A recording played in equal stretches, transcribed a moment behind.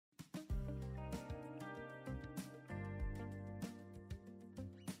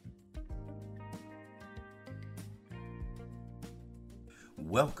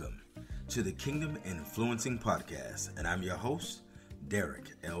Welcome to the Kingdom Influencing Podcast, and I'm your host, Derek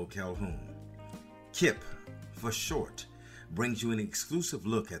L. Calhoun. KIP, for short, brings you an exclusive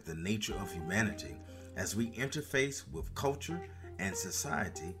look at the nature of humanity as we interface with culture and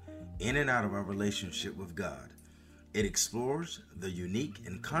society in and out of our relationship with God. It explores the unique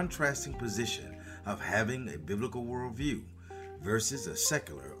and contrasting position of having a biblical worldview versus a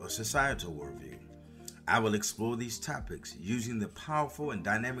secular or societal worldview. I will explore these topics using the powerful and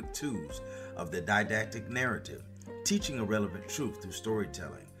dynamic tools of the didactic narrative, teaching a relevant truth through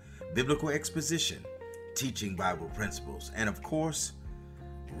storytelling, biblical exposition, teaching Bible principles, and of course,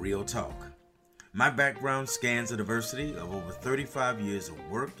 real talk. My background scans the diversity of over 35 years of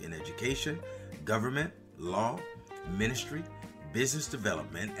work in education, government, law, ministry, business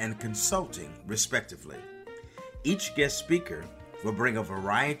development, and consulting, respectively. Each guest speaker will bring a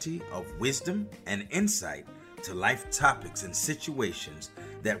variety of wisdom and insight to life topics and situations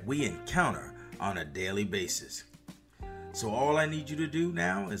that we encounter on a daily basis. So all I need you to do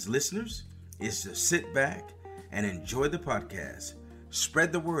now as listeners is to sit back and enjoy the podcast.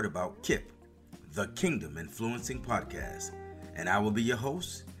 Spread the word about KIP, the Kingdom Influencing Podcast. And I will be your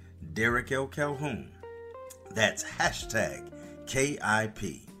host, Derek L. Calhoun. That's hashtag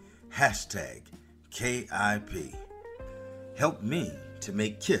KIP, hashtag KIP. Help me to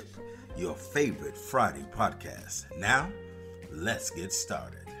make KIP your favorite Friday podcast. Now, let's get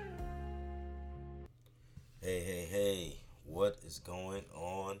started. Hey, what is going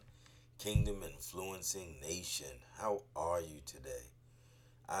on, Kingdom Influencing Nation? How are you today?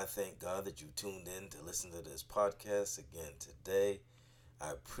 I thank God that you tuned in to listen to this podcast again today.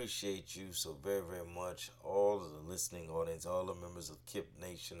 I appreciate you so very, very much, all of the listening audience, all the members of KIP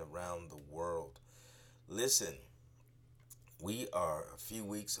Nation around the world. Listen, we are a few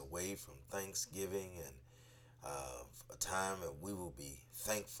weeks away from Thanksgiving and a time that we will be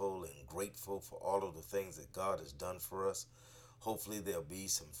thankful and grateful for all of the things that God has done for us. Hopefully there'll be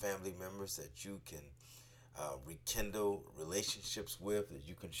some family members that you can rekindle relationships with, that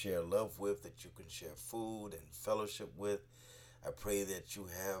you can share love with, that you can share food and fellowship with. I pray that you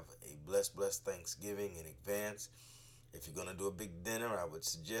have a blessed Thanksgiving in advance. If you're going to do a big dinner, I would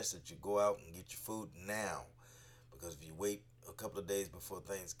suggest that you go out and get your food now, because if you wait a couple of days before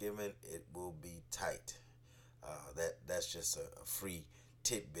Thanksgiving, it will be tight. That's just a free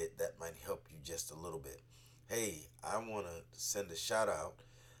tidbit that might help you just a little bit. Hey, I want to send a shout out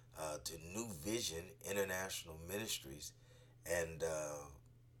to New Vision International Ministries, and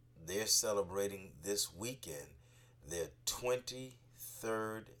they're celebrating this weekend their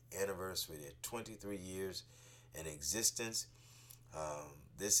 23rd anniversary. They're 23 years in existence.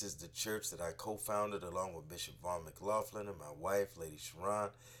 This is the church that I co-founded along with Bishop Vaughn McLaughlin and my wife, Lady Sharon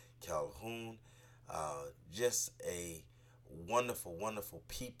Calhoun. Just a wonderful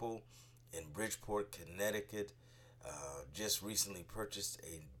people in Bridgeport, Connecticut. Just recently purchased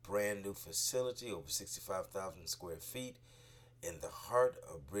a brand new facility, over 65,000 square feet, in the heart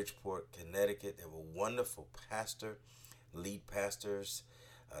of Bridgeport, Connecticut. They have a wonderful pastor, lead pastors,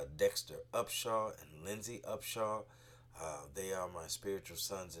 Dexter Upshaw and Lindsay Upshaw. They are my spiritual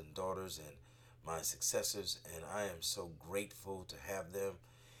sons and daughters and my successors, and I am so grateful to have them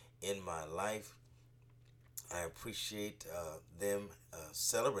in my life. I appreciate them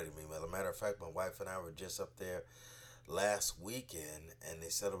celebrating me. As a matter of fact, my wife and I were just up there last weekend, and they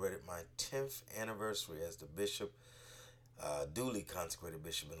celebrated my 10th anniversary as the bishop, duly consecrated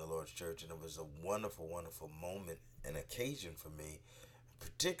bishop in the Lord's Church, and it was a wonderful moment and occasion for me,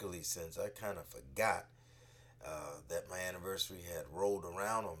 particularly since I kind of forgot that my anniversary had rolled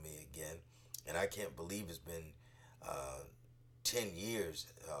around on me again, and I can't believe it's been 10 years.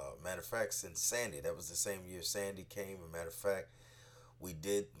 Matter of fact, since Sandy, that was the same year Sandy came. As a matter of fact, we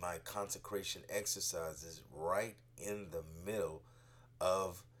did my consecration exercises right in the middle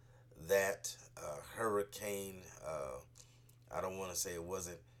of that hurricane. I don't want to say it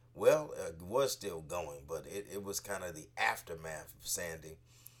wasn't, well, it was still going, but it was kind of the aftermath of Sandy.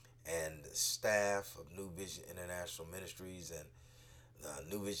 And the staff of New Vision International Ministries and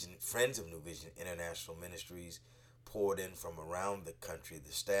Friends of New Vision International Ministries poured in from around the country.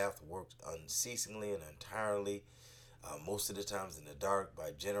 The staff worked unceasingly and entirely, most of the times in the dark, by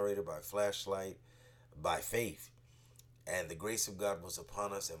generator, by flashlight, by faith. And the grace of God was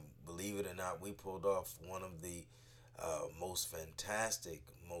upon us, and believe it or not, we pulled off one of the most fantastic,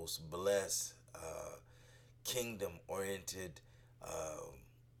 most blessed, kingdom-oriented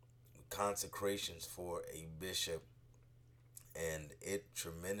consecrations for a bishop, and it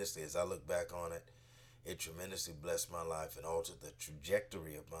tremendously, as I look back on it, it tremendously blessed my life and altered the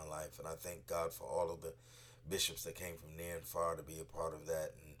trajectory of my life. And I thank God for all of the bishops that came from near and far to be a part of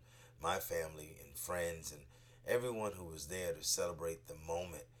that, and my family and friends and everyone who was there to celebrate the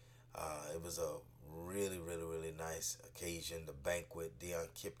moment. It was a really, really, really nice occasion. The banquet, Dion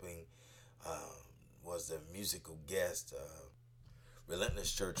Kipling uh, was the musical guest.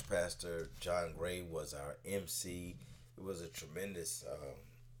 Relentless Church Pastor John Gray was our MC. It was a tremendous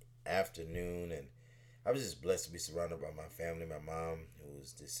afternoon, and I was just blessed to be surrounded by my family, my mom, who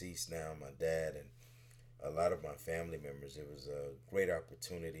is deceased now, my dad, and a lot of my family members. It was a great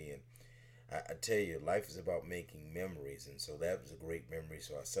opportunity, and I tell you, life is about making memories, and so that was a great memory.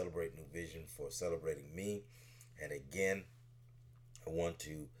 So I celebrate New Vision for celebrating me, and again, I want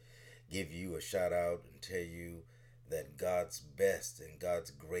to give you a shout out and tell you that God's best and God's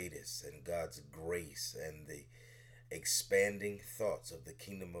greatest and God's grace and the expanding thoughts of the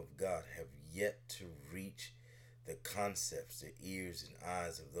kingdom of God have yet to reach the concepts, the ears and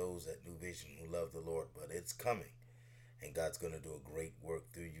eyes of those at New Vision who love the Lord, but it's coming. And God's going to do a great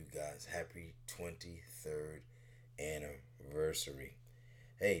work through you guys. Happy 23rd anniversary.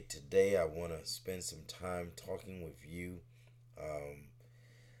 Hey, today I want to spend some time talking with you um,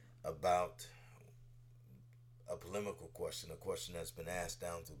 about a polemical question, a question that's been asked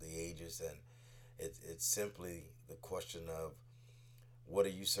down through the ages, and it's simply the question of, what are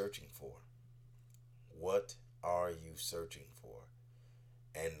you searching for? What are you searching for?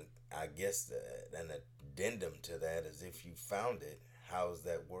 And I guess an addendum to that is, if you found it, how is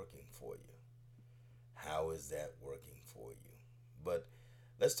that working for you? How is that working for you? But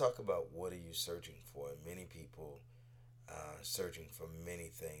let's talk about, what are you searching for? And many people searching for many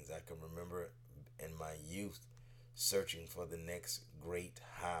things. I can remember in my youth searching for the next great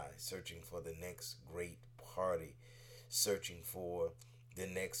high, searching for the next great party, searching for the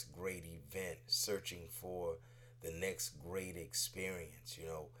next great event, searching for the next great experience.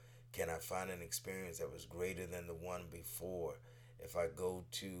 Can I find an experience that was greater than the one before? If I go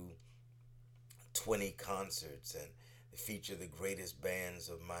to 20 concerts and feature the greatest bands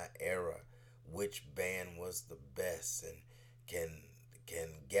of my era, which band was the best? And can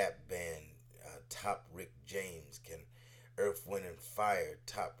Gap Band top Rick James? Can Earth, Wind and Fire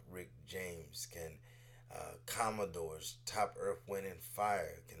top Rick James? Can Commodores top Earth, Wind and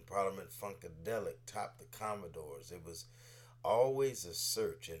Fire? Can Parliament Funkadelic top the Commodores? It was always a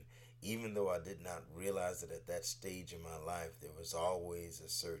search, and even though I did not realize it at that stage in my life, there was always a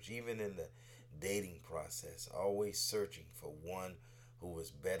search. Even in the dating process, always searching for one who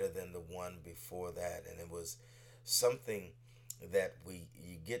was better than the one before that. And it was something that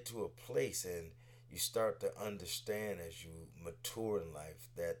you get to a place and you start to understand as you mature in life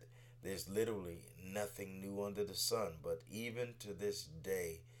that there's literally nothing new under the sun. But even to this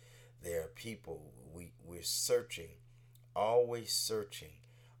day, there are people, we're searching, always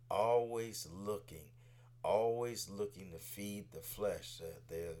looking to feed the flesh.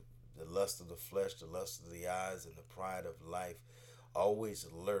 The lust of the flesh, the lust of the eyes, and the pride of life always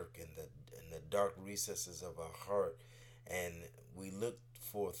lurk in the dark recesses of our heart, and we look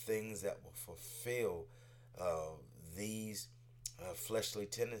for things that will fulfill these fleshly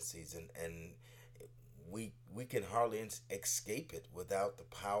tendencies, and we can hardly escape it without the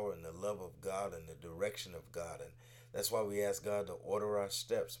power and the love of God and the direction of God. And that's why we ask God to order our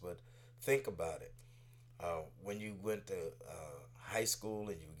steps. But think about it. When you went to high school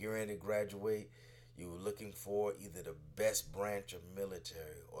and you were getting ready to graduate, you were looking for either the best branch of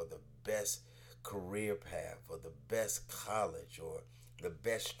military or the best career path or the best college or the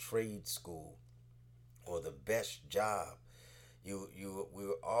best trade school or the best job. We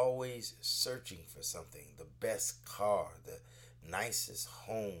were always searching for something, the best car, the nicest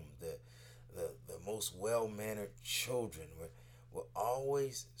home, the most well-mannered children. We're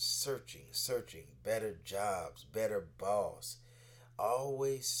always searching, better jobs, better boss,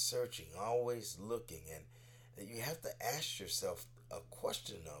 always searching, always looking. And you have to ask yourself a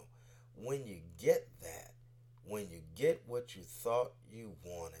question though. When you get that, when you get what you thought you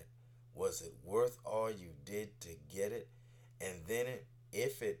wanted, was it worth all you did to get it? And then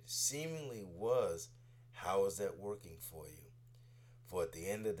if it seemingly was, how is that working for you? For at the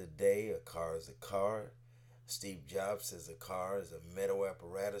end of the day, a car is a car. Steve Jobs says a car is a metal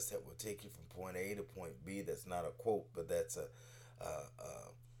apparatus that will take you from point A to point B. That's not a quote, but that's a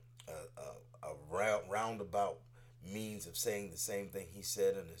roundabout means of saying the same thing he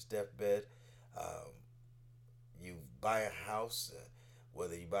said on his deathbed. You buy a house,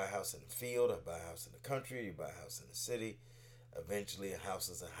 whether you buy a house in the field or buy a house in the country, or you buy a house in the city. Eventually, a house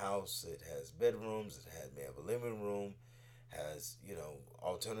is a house. It has bedrooms. May have a living room. Has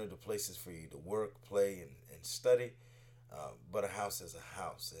alternative places for you to work, play, and study. But a house is a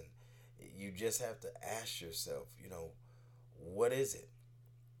house, and You just have to ask yourself, what is it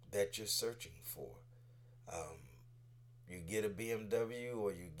that you're searching for? Um, you get a BMW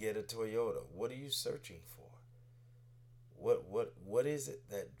or you get a Toyota. What are you searching for? What is it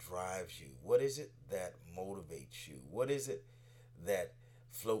that drives you? What is it that motivates you? What is it that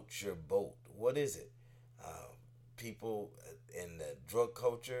floats your boat? What is it? Uh, People in the drug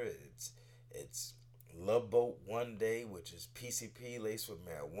culture, it's Love Boat one day, which is PCP laced with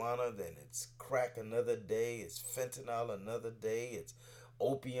marijuana. Then it's crack another day. It's fentanyl another day. It's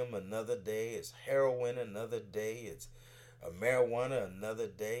opium another day. It's heroin another day. It's marijuana another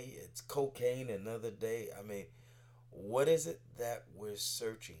day. It's cocaine another day. I mean, what is it that we're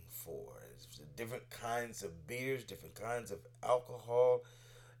searching for? It's different kinds of beers, different kinds of alcohol,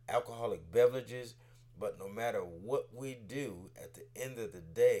 alcoholic beverages. But no matter what we do, at the end of the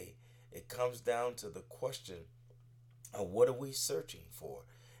day, it comes down to the question of what are we searching for?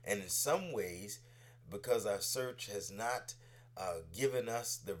 And in some ways, because our search has not given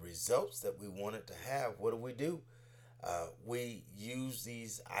us the results that we wanted to have, what do? We use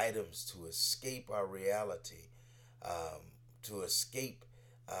these items to escape our reality, to escape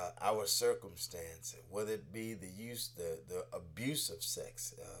our circumstance, whether it be the abuse of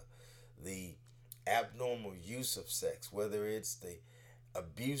sex, the abnormal use of sex, whether it's the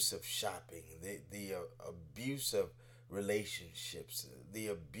abuse of shopping, the abuse of relationships, the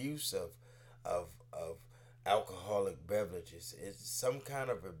abuse of alcoholic beverages. It's some kind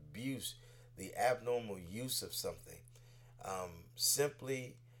of abuse, the abnormal use of something,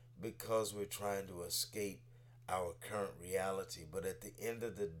 simply because we're trying to escape our current reality. But at the end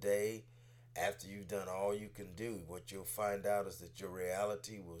of the day, after you've done all you can do, what you'll find out is that your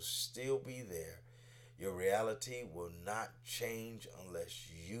reality will still be there. Your reality will not change unless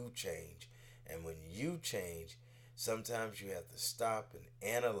you change. And when you change, sometimes you have to stop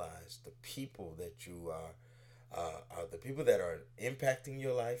and analyze the people that you are the people that are impacting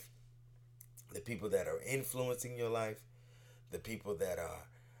your life, the people that are influencing your life, the people that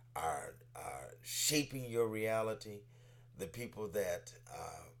are shaping your reality, the people that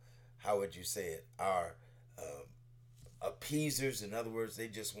how would you say it, are appeasers. In other words, they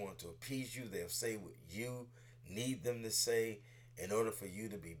just want to appease you. They'll say what you need them to say in order for you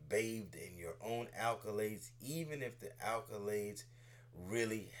to be bathed in your own accolades, even if the accolades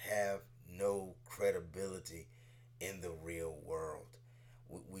really have no credibility in the real world.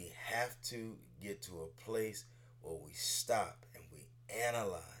 We have to get to a place where we stop and we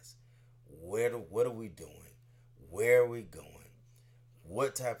analyze what are we doing, where are we going,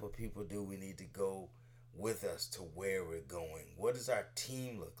 what type of people do we need to go with us to where we're going, what does our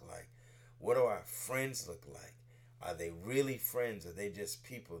team look like, what do our friends look like, are they really friends, are they just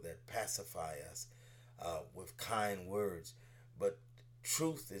people that pacify us with kind words? But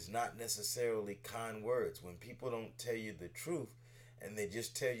truth is not necessarily kind words. When people don't tell you the truth and they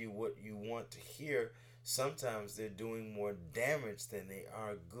just tell you what you want to hear, sometimes they're doing more damage than they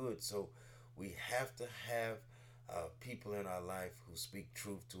are good. So we have to have people in our life who speak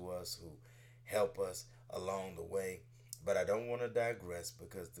truth to us, who help us along the way. But I don't want to digress,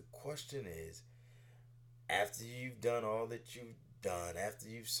 because the question is, after you've done all that you've done, after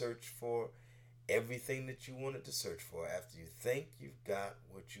you've searched for everything that you wanted to search for, after you think you've got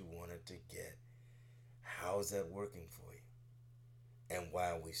what you wanted to get, how is that working for you? And why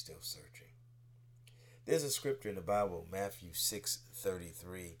are we still searching? There's a scripture in the Bible, Matthew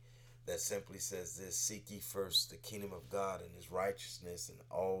 6:33, that simply says this: seek ye first the kingdom of God and his righteousness, and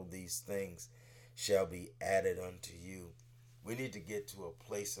all these things shall be added unto you. We need to get to a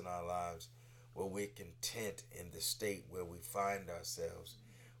place in our lives where we're content in the state where we find ourselves.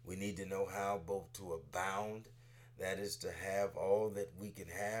 We need to know how both to abound, that is to have all that we can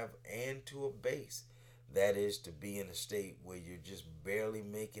have, and to abase, that is to be in a state where you're just barely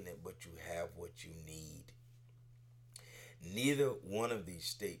making it, but you have what you need. Neither one of these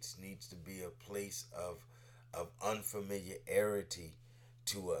states needs to be a place of unfamiliarity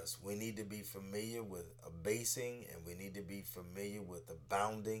to us. We need to be familiar with abasing, and we need to be familiar with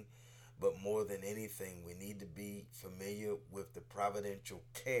abounding. But more than anything, we need to be familiar with the providential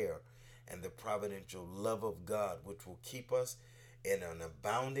care and the providential love of God, which will keep us in an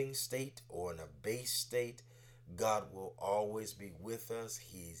abounding state or an abased state. God will always be with us.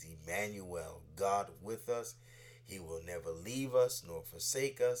 He's Emmanuel, God with us. He will never leave us nor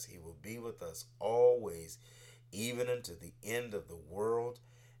forsake us. He will be with us always, even unto the end of the world.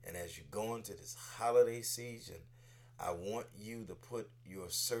 And as you go into this holiday season, I want you to put your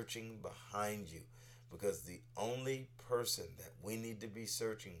searching behind you, because the only person that we need to be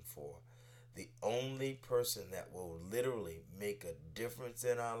searching for, the only person that will literally make a difference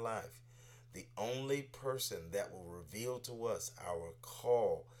in our life, The only person that will reveal to us our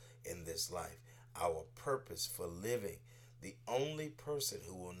call in this life, our purpose for living, the only person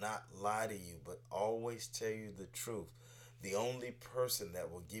who will not lie to you but always tell you the truth, the only person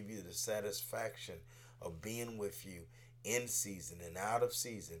that will give you the satisfaction of being with you in season and out of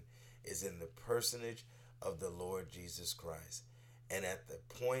season is in the personage of the Lord Jesus Christ. And at the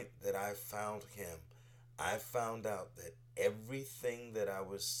point that I found him, I found out that everything that I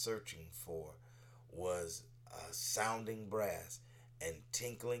was searching for was a sounding brass and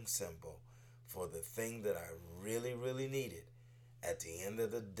tinkling cymbal for the thing that I really, really needed. At the end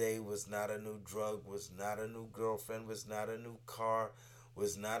of the day, was not a new drug, was not a new girlfriend, was not a new car,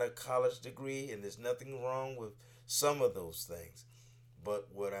 was not a college degree, and there's nothing wrong with some of those things. But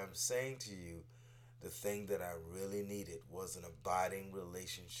what I'm saying to you, the thing that I really needed was an abiding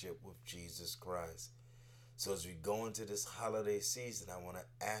relationship with Jesus Christ. So as we go into this holiday season, I want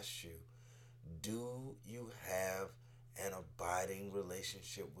to ask you, do you have an abiding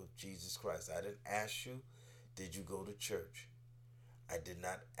relationship with Jesus Christ? I didn't ask you, did you go to church? I did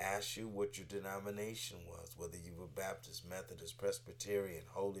not ask you what your denomination was, whether you were Baptist, Methodist, Presbyterian,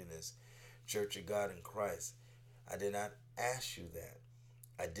 Holiness, Church of God in Christ. I did not ask you that.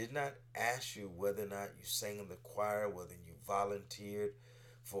 I did not ask you whether or not you sang in the choir, whether you volunteered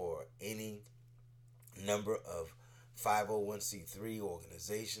for any number of 501c3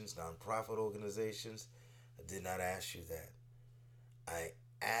 organizations, nonprofit organizations. I did not ask you that. I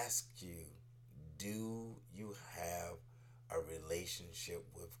asked you, do you have a relationship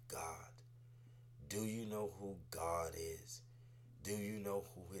with God? Do you know who God is? Do you know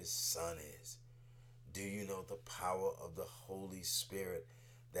who his Son is? Do you know the power of the Holy Spirit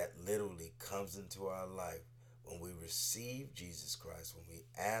that literally comes into our life when we receive Jesus Christ, when we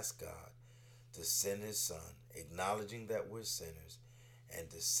ask God to send his Son, acknowledging that we're sinners, and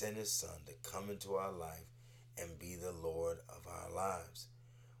to send his Son to come into our life and be the Lord of our lives?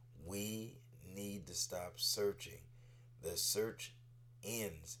 We need to stop searching. The search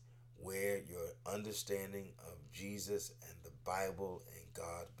ends where your understanding of Jesus and the Bible and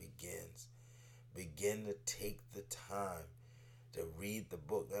God begins. Begin to take the time to read the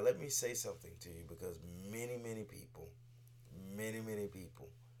book. Now, let me say something to you, because many people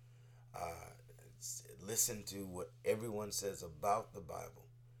listen to what everyone says about the Bible,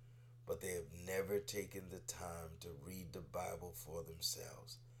 but they have never taken the time to read the Bible for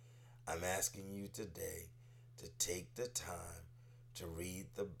themselves. I'm asking you today to take the time to read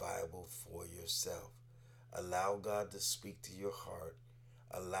the Bible for yourself. Allow God to speak to your heart.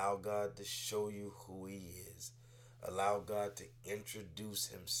 Allow God to show you who he is. Allow God to introduce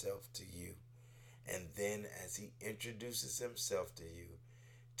himself to you. And then as he introduces himself to you,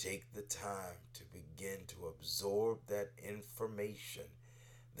 take the time to begin to absorb that information,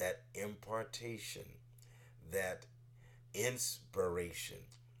 that impartation, that inspiration,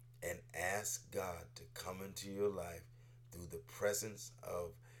 and ask God to come into your life through the presence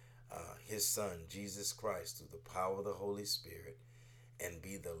of his Son, Jesus Christ, through the power of the Holy Spirit, and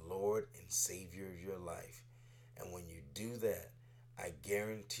be the Lord and Savior of your life. And when you do that, I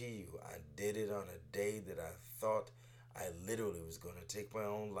guarantee you, I did it on a day that I thought I literally was going to take my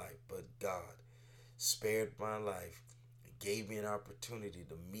own life, but God spared my life, gave me an opportunity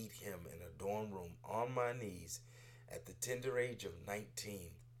to meet him in a dorm room on my knees at the tender age of 19.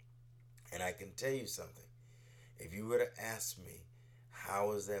 And I can tell you something. If you were to ask me,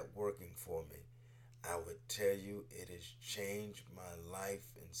 how is that working for me? I would tell you it has changed my life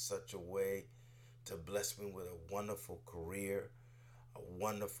in such a way to bless me with a wonderful career, a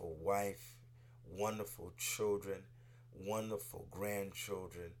wonderful wife, wonderful children, wonderful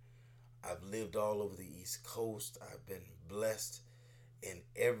grandchildren. I've lived all over the East Coast. I've been blessed in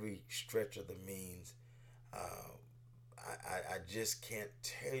every stretch of the means. I just can't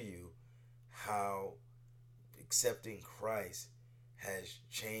tell you how accepting Christ has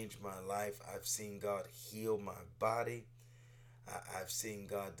changed my life. I've seen God heal my body. I've seen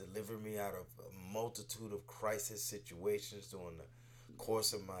God deliver me out of a multitude of crisis situations during the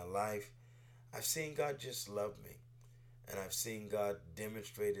course of my life. I've seen God just love me. And I've seen God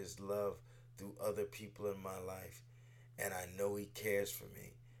demonstrate his love through other people in my life. And I know he cares for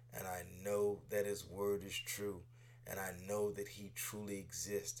me. And I know that his word is true. And I know that he truly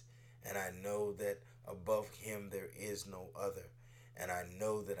exists. And I know that above him there is no other. And I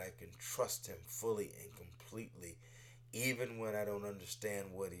know that I can trust him fully and completely, even when I don't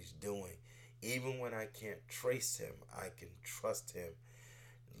understand what he's doing. Even when I can't trace him, I can trust him.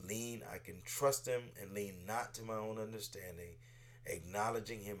 I can trust him and lean not to my own understanding,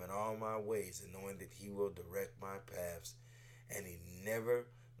 acknowledging him in all my ways and knowing that he will direct my paths. And he never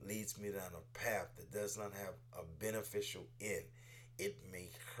leads me down a path that does not have a beneficial end. It may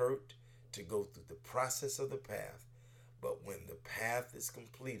hurt to go through the process of the path, but when the path is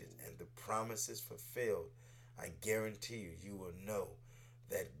completed and the promise is fulfilled, I guarantee you, you will know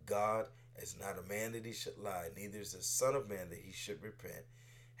that God is not a man that he should lie, neither is the Son of Man that he should repent.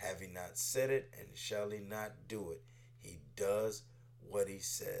 Have he not said it, and shall he not do it? He does what he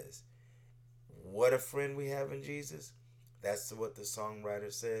says. What a friend we have in Jesus. That's what the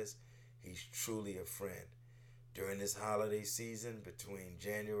songwriter says. He's truly a friend. During this holiday season, between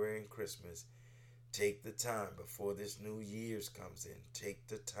January and Christmas, take the time before this New Year's comes in. Take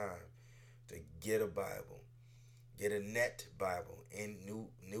the time to get a Bible. Get a Net Bible in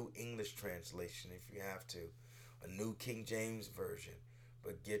New English translation if you have to. A New King James Version.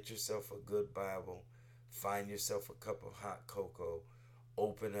 But get yourself a good Bible. Find yourself a cup of hot cocoa.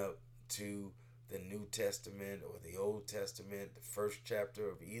 Open up to the New Testament or the Old Testament, the first chapter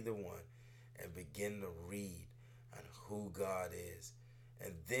of either one, and begin to read on who God is.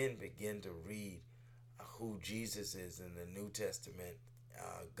 And then begin to read who Jesus is in the New Testament.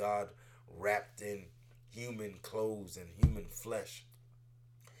 God wrapped in human clothes and human flesh.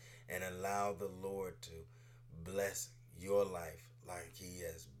 And allow the Lord to bless your life like he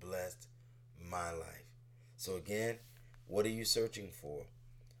has blessed my life. So again, what are you searching for?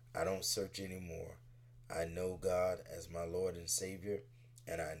 I don't search anymore. I know God as my Lord and Savior,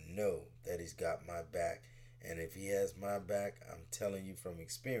 and I know that he's got my back. And if he has my back, I'm telling you from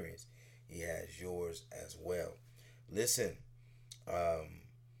experience, he has yours as well. Listen,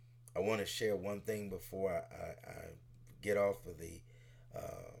 I want to share one thing before I get off of the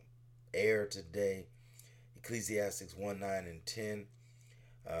air today. Ecclesiastes 1:9 and 10,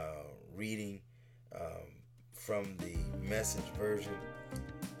 reading from the Message version.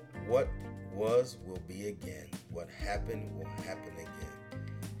 What was will be again. What happened will happen again.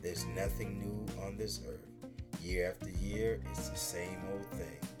 There's nothing new on this earth. Year after year, it's the same old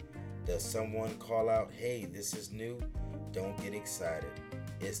thing. Does someone call out, hey, this is new? Don't get excited.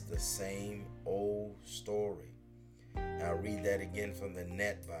 It's the same old story. I'll read that again from the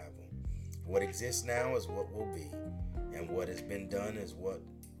Net Bible. What exists now is what will be, and what has been done is what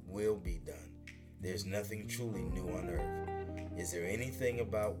will be done. There's nothing truly new on earth. Is there anything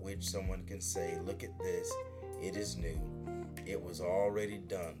about which someone can say, look at this, it is new. It was already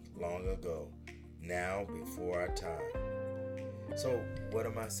done long ago, now before our time. So what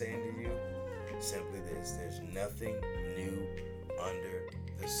am I saying to you? Simply this, there's nothing new under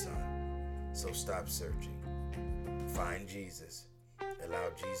the sun. So stop searching. Find Jesus. Allow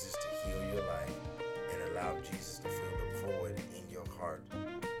Jesus to heal your life, and allow Jesus to fill the void in your heart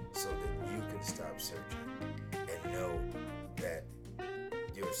so that you can stop searching and know that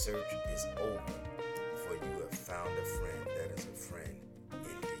your search is over, for you have found a friend that is a friend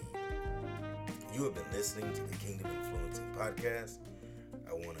indeed. You have been listening to the Kingdom Influencing Podcast.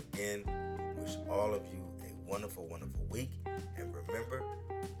 I want to again wish all of you a wonderful, wonderful week. And remember,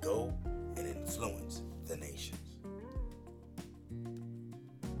 go and influence the nation.